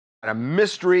A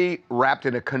mystery wrapped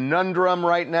in a conundrum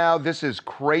right now. This is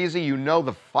crazy. You know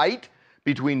the fight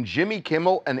between Jimmy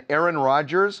Kimmel and Aaron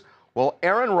Rodgers? Well,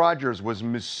 Aaron Rodgers was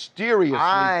mysteriously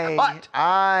cut.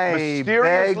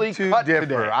 Mysteriously cut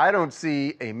today. I don't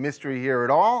see a mystery here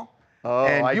at all. Oh,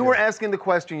 and you were asking the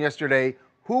question yesterday,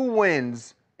 who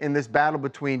wins in this battle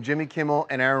between Jimmy Kimmel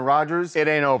and Aaron Rodgers? It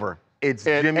ain't over. It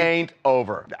ain't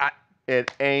over.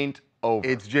 It ain't over.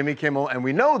 It's Jimmy Kimmel, and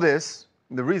we know this.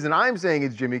 The reason I'm saying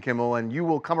it's Jimmy Kimmel, and you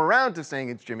will come around to saying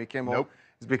it's Jimmy Kimmel,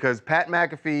 is because Pat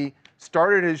McAfee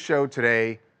started his show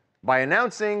today by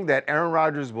announcing that Aaron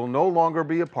Rodgers will no longer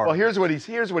be a part of it. Well, here's what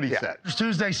he said.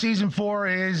 Tuesday, season 4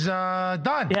 is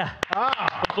done. Yeah.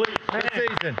 Complete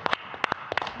season.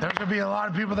 There's going to be a lot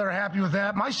of people that are happy with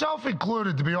that, myself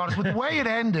included, to be honest. With the way it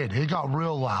ended, it got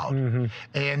real loud.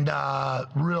 And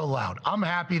real loud. I'm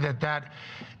happy that that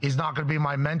is not going to be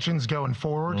my mentions going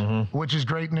forward, which is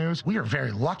great news. We are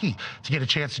very lucky to get a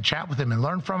chance to chat with him and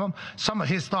learn from him. Some of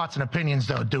his thoughts and opinions,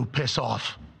 though, do piss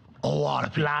off a lot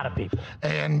of people.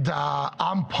 And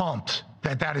I'm pumped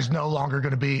that that is no longer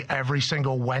going to be every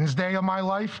single Wednesday of my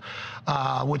life,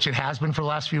 which it has been for the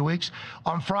last few weeks.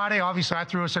 On Friday, obviously, I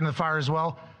threw us into the fire as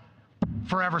well.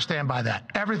 Forever stand by that.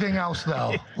 Everything else,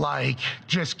 though, like,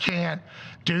 just can't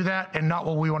do that and not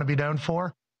what we want to be known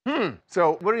for.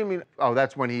 So what do you mean? Oh,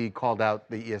 that's when he called out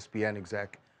the ESPN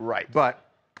exec. Right. But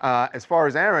as far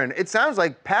as Aaron, it sounds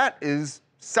like Pat is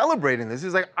celebrating this.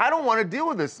 He's like, I don't want to deal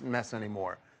with this mess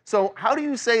anymore. So how do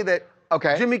you say that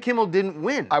Jimmy Kimmel didn't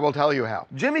win? I will tell you how.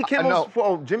 Jimmy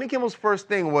Kimmel's first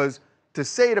thing was to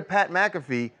say to Pat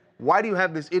McAfee, why do you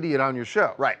have this idiot on your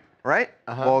show? Right. Right?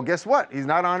 Well, guess what? He's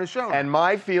not on his show. And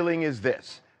my feeling is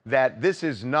this, that this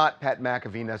is not Pat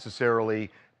McAfee necessarily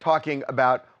talking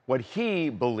about what he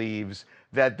believes,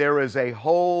 that there is a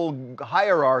whole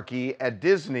hierarchy at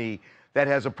Disney that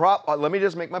has a problem. Let me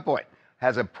just make my point.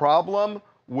 Has a problem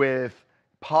with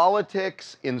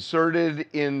politics inserted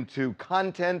into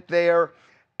content there,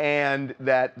 and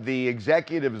that the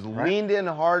executives leaned in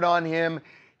hard on him.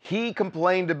 He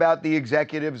complained about the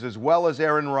executives as well as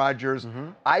Aaron Rodgers.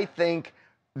 I think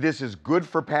this is good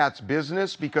for Pat's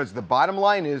business because the bottom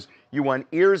line is you want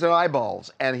ears and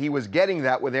eyeballs, and he was getting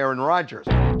that with Aaron Rodgers.